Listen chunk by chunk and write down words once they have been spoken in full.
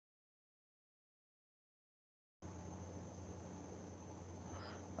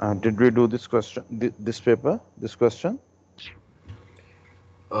Did we do this question, this paper, this question?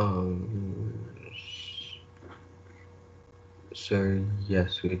 Um, sir,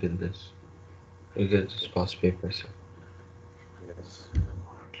 yes, we did this. We did this past paper, sir. Yes.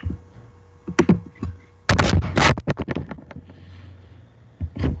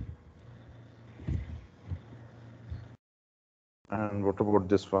 And what about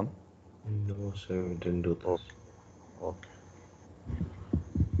this one? No, sir, we didn't do this. Okay. Okay.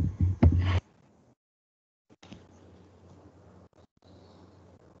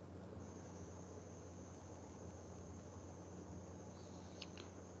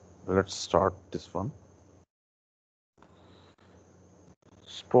 Let's start this one.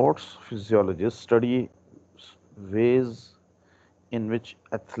 Sports physiologists study ways in which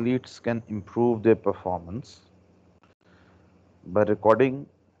athletes can improve their performance by recording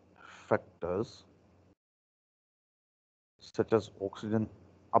factors such as oxygen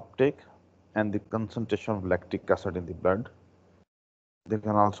uptake and the concentration of lactic acid in the blood. They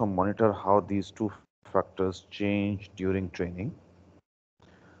can also monitor how these two factors change during training.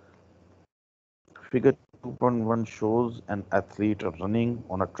 Figure 2.1 shows an athlete running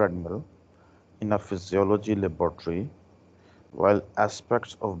on a treadmill in a physiology laboratory while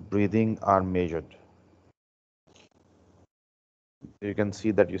aspects of breathing are measured. You can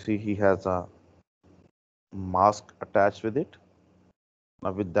see that he has a mask attached with it.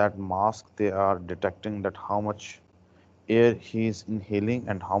 Now with that mask, they are detecting that how much air he is inhaling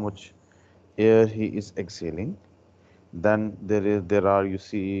and how much air he is exhaling. Then there are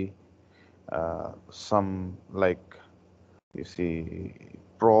some like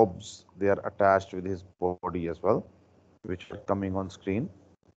probes, they are attached with his body as well, which are coming on screen.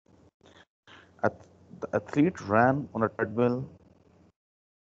 The athlete ran on a treadmill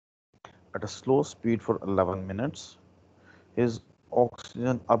at a slow speed for 11 minutes. His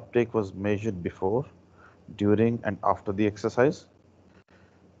oxygen uptake was measured before, during, and after the exercise.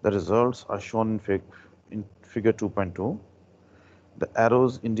 The results are shown in figure 2.2. The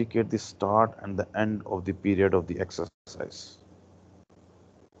arrows indicate the start and the end of the period of the exercise.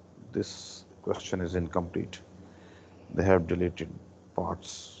 This question is incomplete. They have deleted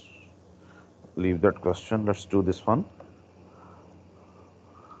parts. Leave that question. Let's do this one.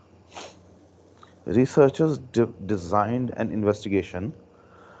 Researchers designed an investigation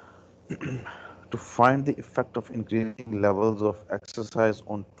to find the effect of increasing levels of exercise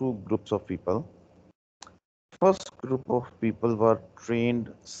on two groups of people. First group of people were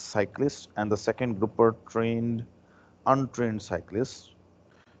trained cyclists and the second group were untrained cyclists.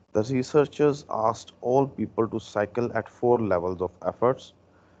 The researchers asked all people to cycle at four levels of efforts: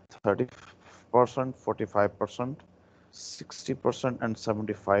 30%, 45%, 60%, and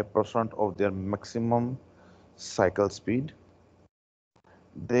 75% of their maximum cycle speed.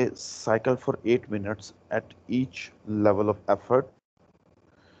 They cycled for 8 minutes at each level of effort.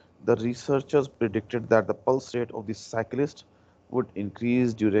 The researchers predicted that the pulse rate of the cyclist would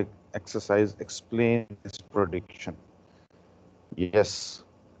increase during exercise. Explain this prediction. Yes,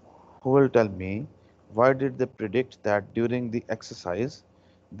 who will tell me why did they predict that during the exercise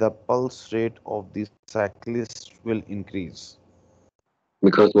the pulse rate of the cyclist will increase?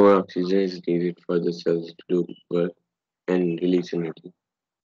 Because more oxygen is needed for the cells to do work and release energy.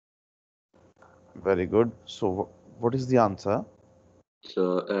 Very good. So, what is the answer?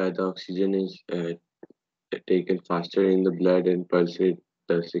 So the oxygen is taken faster in the blood and pulse rate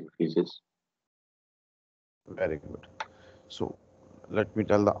thus increases. Very good. So, let me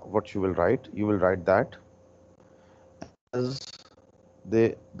tell what you will write. You will write that as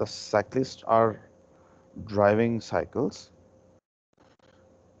the cyclists are driving cycles,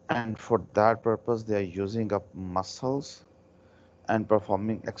 and for that purpose they are using up muscles and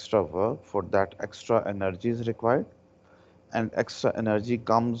performing extra work. For that, extra energy is required, and extra energy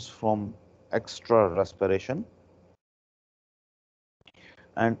comes from extra respiration,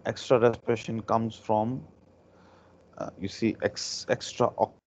 and extra respiration comes from extra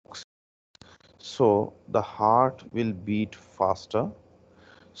oxygen. So the heart will beat faster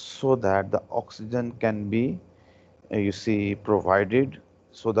so that the oxygen can be provided,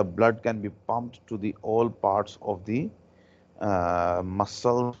 so the blood can be pumped to the all parts of the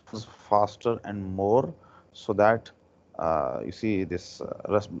muscles faster and more, so that this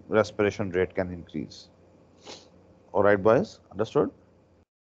respiration rate can increase. All right, boys, understood?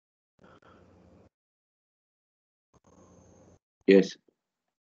 Yes.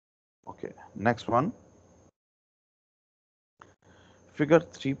 Okay, next one. Figure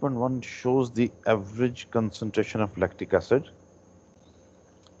 3.1 shows the average concentration of lactic acid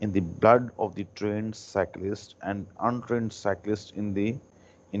in the blood of the trained cyclist and untrained cyclist in the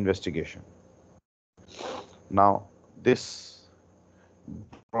investigation. Now, this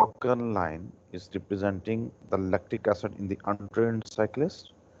broken line is representing the lactic acid in the untrained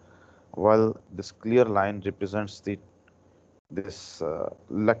cyclist, while this clear line represents the this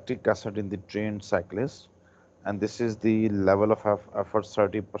lactic acid in the trained cyclist, and this is the level of effort: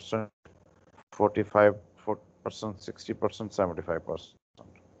 30%, 45%, 60%, 75%.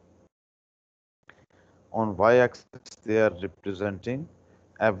 On y-axis, they are representing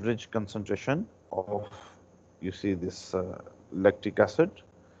average concentration of, you see this lactic acid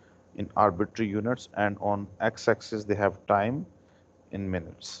in arbitrary units, and on x-axis they have time in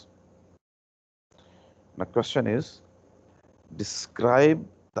minutes. My question is, describe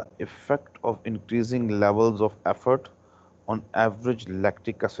the effect of increasing levels of effort on average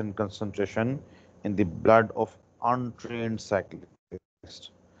lactic acid concentration in the blood of untrained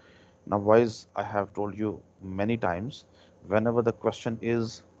cyclists. Now, boys, I have told you many times, whenever the question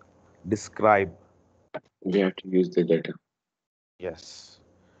is describe, We have to use the data. yes.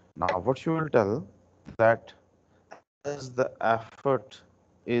 Now, what you will tell that as the effort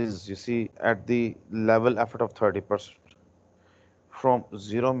is, you see, at the level effort of 30%, from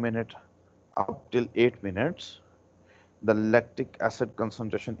 0 minute up till 8 minutes, the lactic acid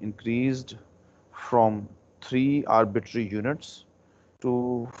concentration increased from 3 arbitrary units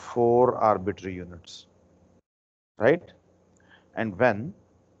to 4 arbitrary units, right? And when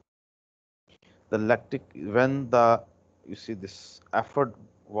the, you see, this effort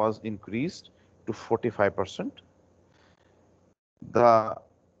was increased to 45%, the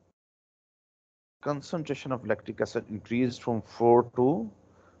concentration of lactic acid increased from 4 to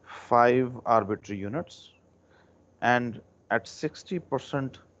 5 arbitrary units, and at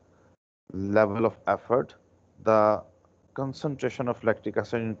 60% level of effort, the concentration of lactic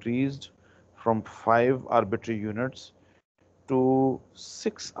acid increased from 5 arbitrary units to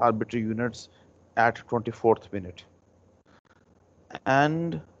 6 arbitrary units at 24th minute.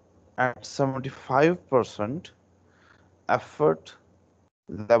 And at 75% effort,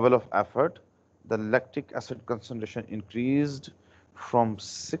 level of effort, the lactic acid concentration increased from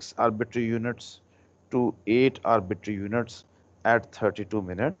 6 arbitrary units to 8 arbitrary units at 32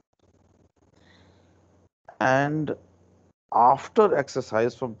 minutes. And after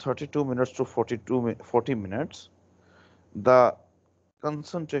exercise from 32 minutes to 40 minutes, the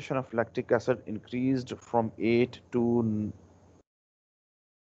concentration of lactic acid increased from 8 to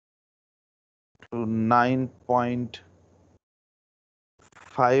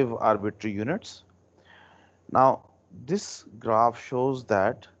 9.5 arbitrary units. Now, this graph shows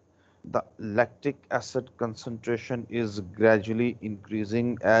that the lactic acid concentration is gradually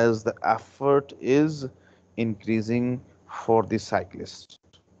increasing as the effort is increasing for the cyclist.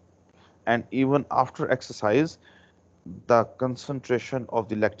 And even after exercise, the concentration of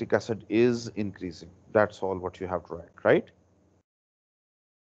the lactic acid is increasing. That's all what you have to write, right?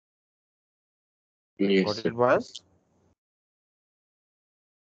 Yes, Got sir. it, boys?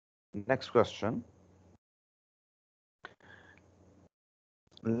 Next question.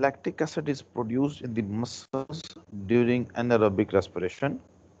 Lactic acid is produced in the muscles during anaerobic respiration.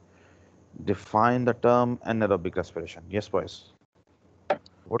 Define the term anaerobic respiration. Yes, boys.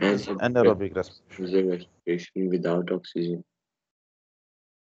 What And is anaerobic respiration? is a respiration without oxygen.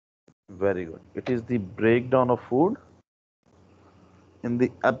 Very good. It is the breakdown of food in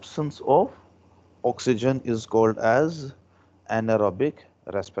the absence of oxygen is called as anaerobic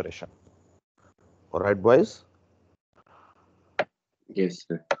respiration. All right, boys. Yes,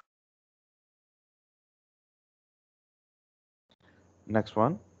 sir. Next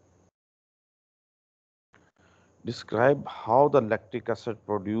one. Describe how the lactic acid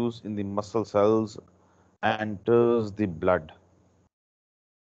produced in the muscle cells enters the blood.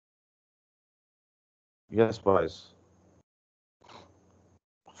 Yes, boys.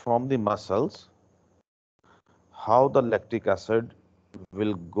 From the muscles, how the lactic acid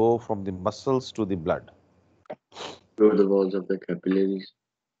will go from the muscles to the blood. Through the walls of the capillaries,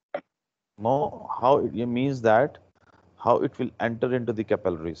 No, how it means that how it will enter into the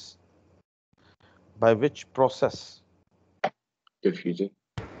capillaries. By which process? diffusion.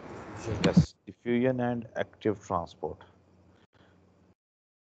 Yes, diffusion and active transport.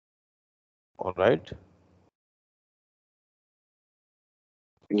 All right.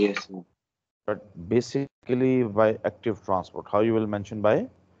 Yes, sir. But basically by active transport. How you will mention by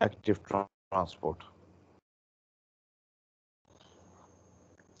active transport.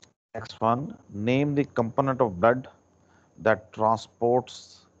 Next one, name the component of blood that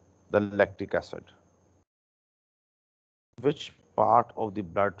transports the lactic acid. Which part of the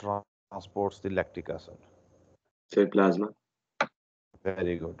blood transports the lactic acid? Say plasma.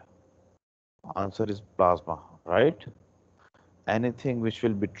 Very good. Answer is plasma, right? Anything which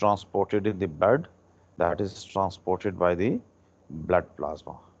will be transported in the blood, that is transported by the blood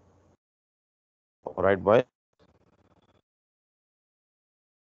plasma. All right, boys.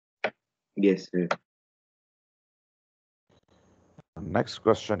 Yes, sir. Next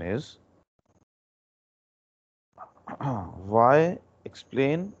question is why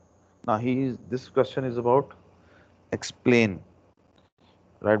explain? Now this question is about explain,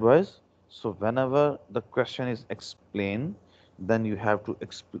 right, boys? So whenever the question is explain, then you have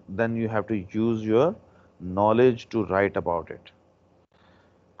to use your knowledge to write about it.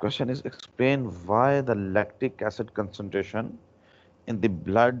 Question is explain why the lactic acid concentration in the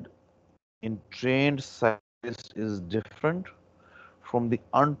blood in trained cyclists is different from the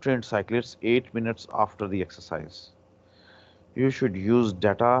untrained cyclists 8 minutes after the exercise. You should use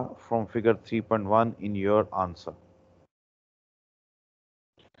data from figure 3.1 in your answer.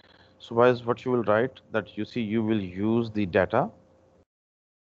 So guys, what you will write that you will use the data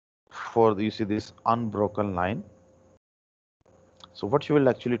for you see this unbroken line. So what you will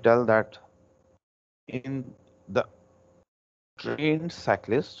actually tell that in the trained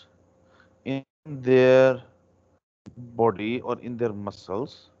cyclist in their body or in their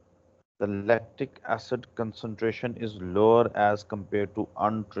muscles, the lactic acid concentration is lower as compared to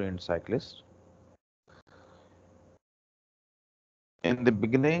untrained cyclists. In the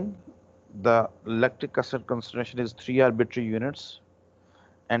beginning, the lactic acid concentration is 3 arbitrary units,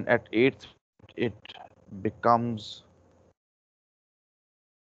 and at 8th it becomes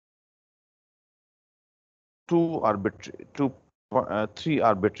 3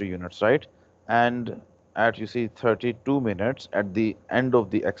 arbitrary units, right? And at 32 minutes at the end of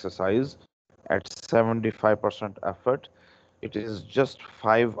the exercise, at 75% effort, it is just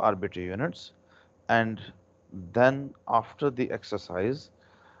 5 arbitrary units. And then after the exercise,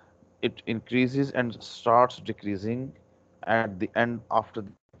 it increases and starts decreasing at the end after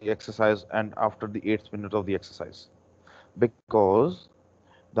the exercise and after the 8th minute of the exercise, because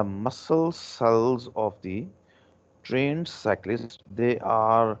the muscle cells of the trained cyclists, they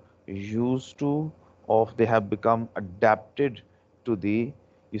are used to of they have become adapted to the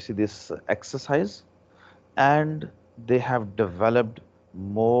this exercise, and they have developed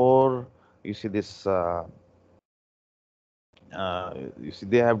more this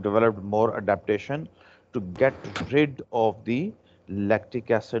they have developed more adaptation to get rid of the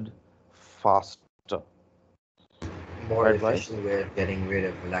lactic acid faster, More right, guys? efficient way of getting rid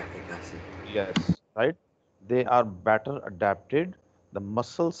of lactic acid. Yes, right. They are better adapted. The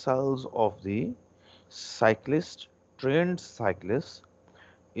muscle cells of the cyclist, trained cyclists,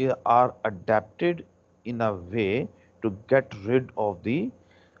 are adapted in a way to get rid of the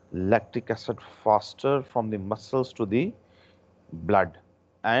lactic acid faster from the muscles to the blood.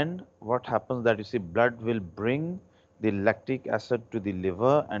 And what happens that blood will bring the lactic acid to the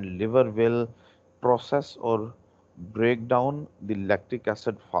liver, and liver will process or break down the lactic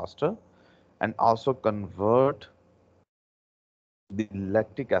acid faster and also convert the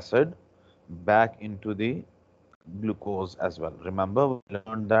lactic acid back into the glucose as well. Remember, we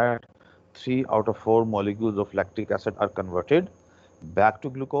learned that 3 out of 4 molecules of lactic acid are converted back to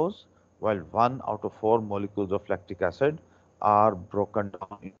glucose, while 1 out of 4 molecules of lactic acid are broken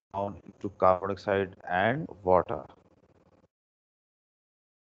down into carbon dioxide and water.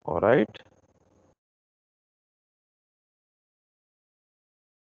 All right.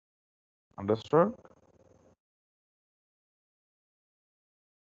 Understood?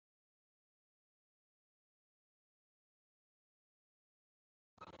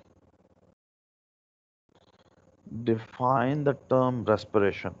 Define the term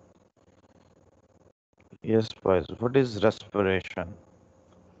respiration. Yes, guys. What is respiration?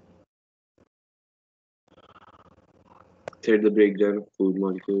 Said the breakdown of food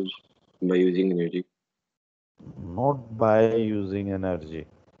molecules by using energy. Not by using energy.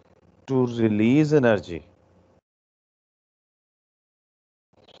 To release energy.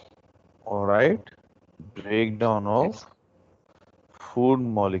 All right. Breakdown of food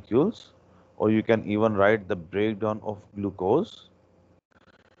molecules, or you can even write the breakdown of glucose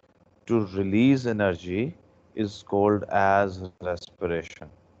to release energy is called as respiration.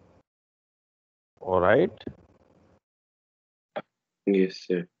 All right. Yes,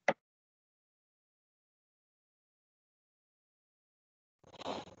 sir.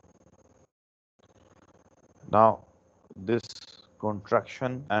 Now, this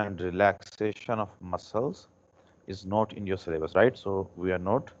contraction and relaxation of muscles is not in your syllabus, right? So we are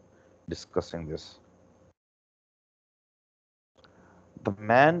not discussing this. The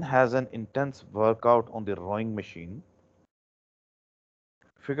man has an intense workout on the rowing machine.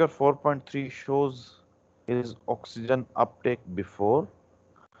 Figure 4.3 shows his oxygen uptake before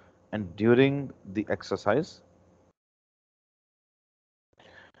and during the exercise.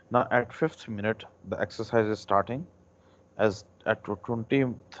 Now at 5th minute, the exercise is starting. As at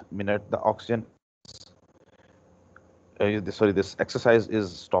 20th minute, the oxygen this exercise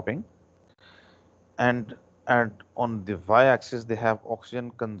is stopping, and on the y-axis they have oxygen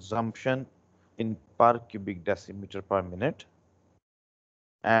consumption in per cubic decimeter per minute,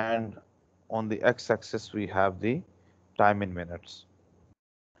 and on the x-axis we have the time in minutes.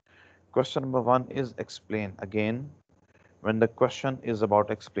 Question number 1 is explain. Again, when the question is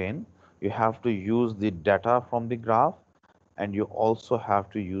about explain, you have to use the data from the graph, and you also have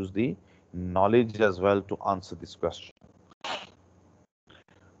to use the knowledge as well to answer this question.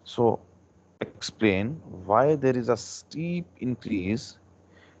 So explain why there is a steep increase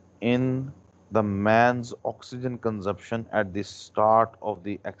in the man's oxygen consumption at the start of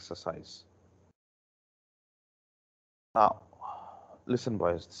the exercise. Now, listen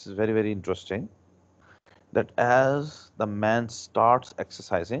boys, this is very, very interesting that as the man starts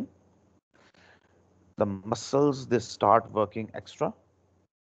exercising, the muscles, they start working extra.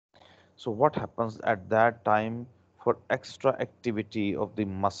 So what happens at that time? For extra activity of the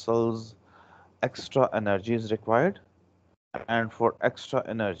muscles, extra energy is required, and for extra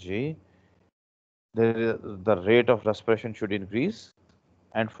energy, the rate of respiration should increase,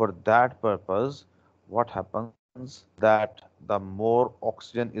 and for that purpose, what happens that the more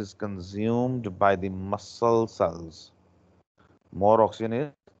oxygen is consumed by the muscle cells. More oxygen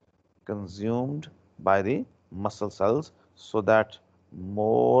is consumed by the muscle cells, so that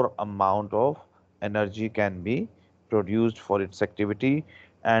more amount of energy can be produced for its activity.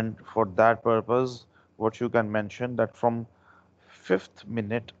 And for that purpose, what you can mention that from 5th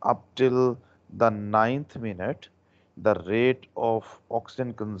minute up till the 9th minute, the rate of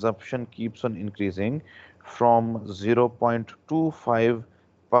oxygen consumption keeps on increasing from 0.25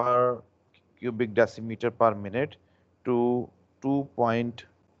 per cubic decimeter per minute to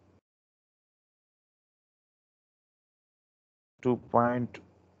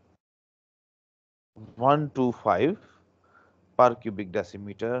 2.125 per cubic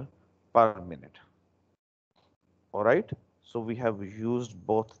decimeter per minute. All right. So we have used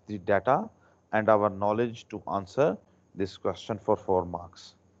both the data and our knowledge to answer this question for 4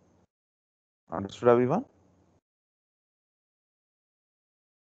 marks. Understood, everyone?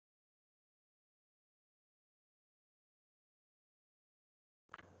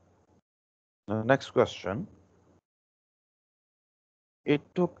 The next question. It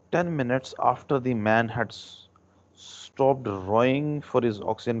took 10 minutes after the man had stopped rowing for his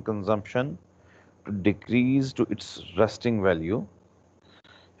oxygen consumption to decrease to its resting value.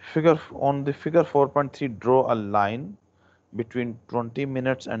 On the figure 4.3, draw a line between 20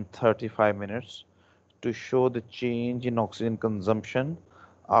 minutes and 35 minutes to show the change in oxygen consumption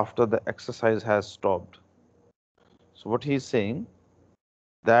after the exercise has stopped. So what he's saying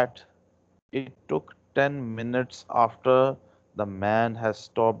that it took 10 minutes after the man has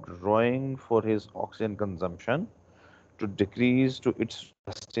stopped rowing for his oxygen consumption to decrease to its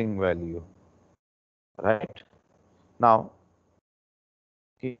resting value. Right? Now,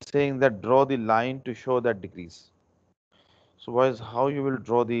 he's saying that draw the line to show that decrease. So boys, how you will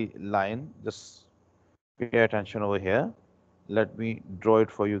draw the line? Just pay attention over here. Let me draw it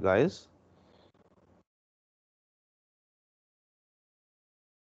for you guys.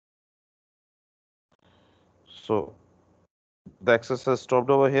 So the exercise stopped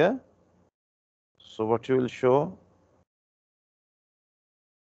over here. So what you will show,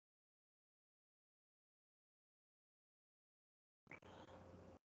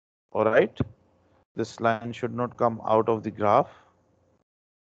 all right, this line should not come out of the graph.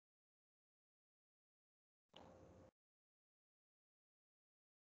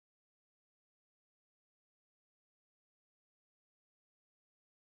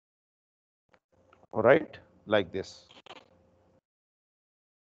 All right, like this.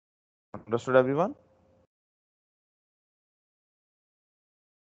 Understood, everyone?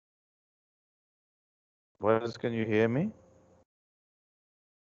 Boys, can you hear me?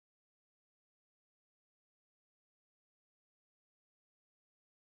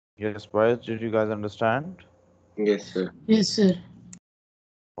 Yes, boys, did you guys understand? Yes, sir. Yes, sir.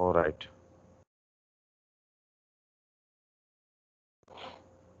 All right.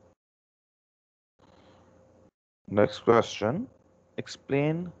 Next question.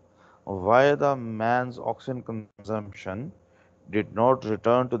 Explain why the man's oxygen consumption did not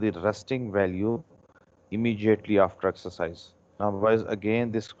return to the resting value immediately after exercise. Now, boys,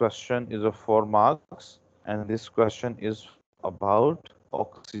 again, this question is of 4 marks, and this question is about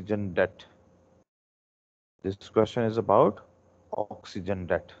oxygen debt. This question is about oxygen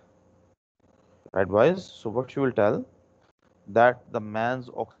debt. Right, boys? So what you will tell that the man's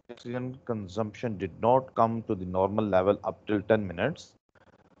oxygen consumption did not come to the normal level up till 10 minutes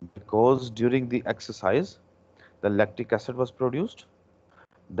because during the exercise, the lactic acid was produced.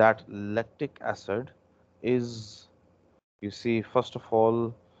 That lactic acid is, you see, first of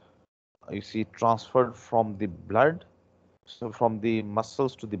all, you see, transferred from the blood, so from the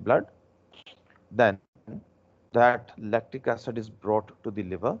muscles to the blood. Then that lactic acid is brought to the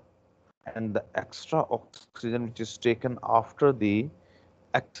liver, and the extra oxygen which is taken after the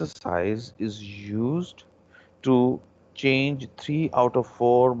exercise is used to change 3 out of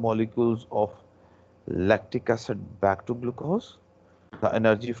 4 molecules of lactic acid back to glucose, the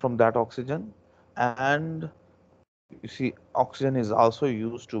energy from that oxygen. And you see, oxygen is also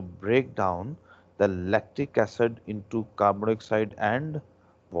used to break down the lactic acid into carbon dioxide and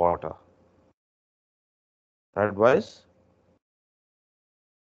water. Right, boys?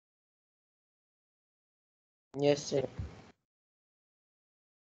 Yes, sir.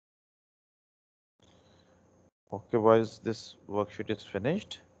 Okay, boys, this worksheet is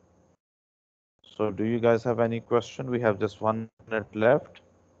finished. So do you guys have any question? We have just 1 minute left.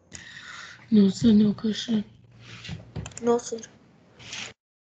 No, sir, no question. No, sir.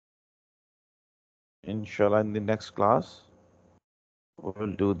 Inshallah, in the next class, we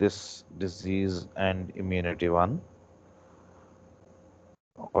will do this disease and immunity one.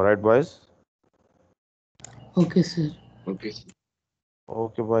 All right, boys? Okay, sir. Okay.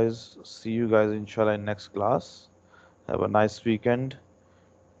 Okay, boys. See you guys, inshallah, in next class. Have a nice weekend.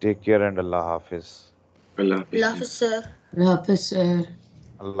 Take care and Allah Hafiz. Allah Hafiz. Allah Hafiz, sir. Allah Hafiz, sir.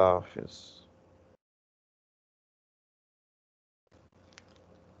 Allah Hafiz.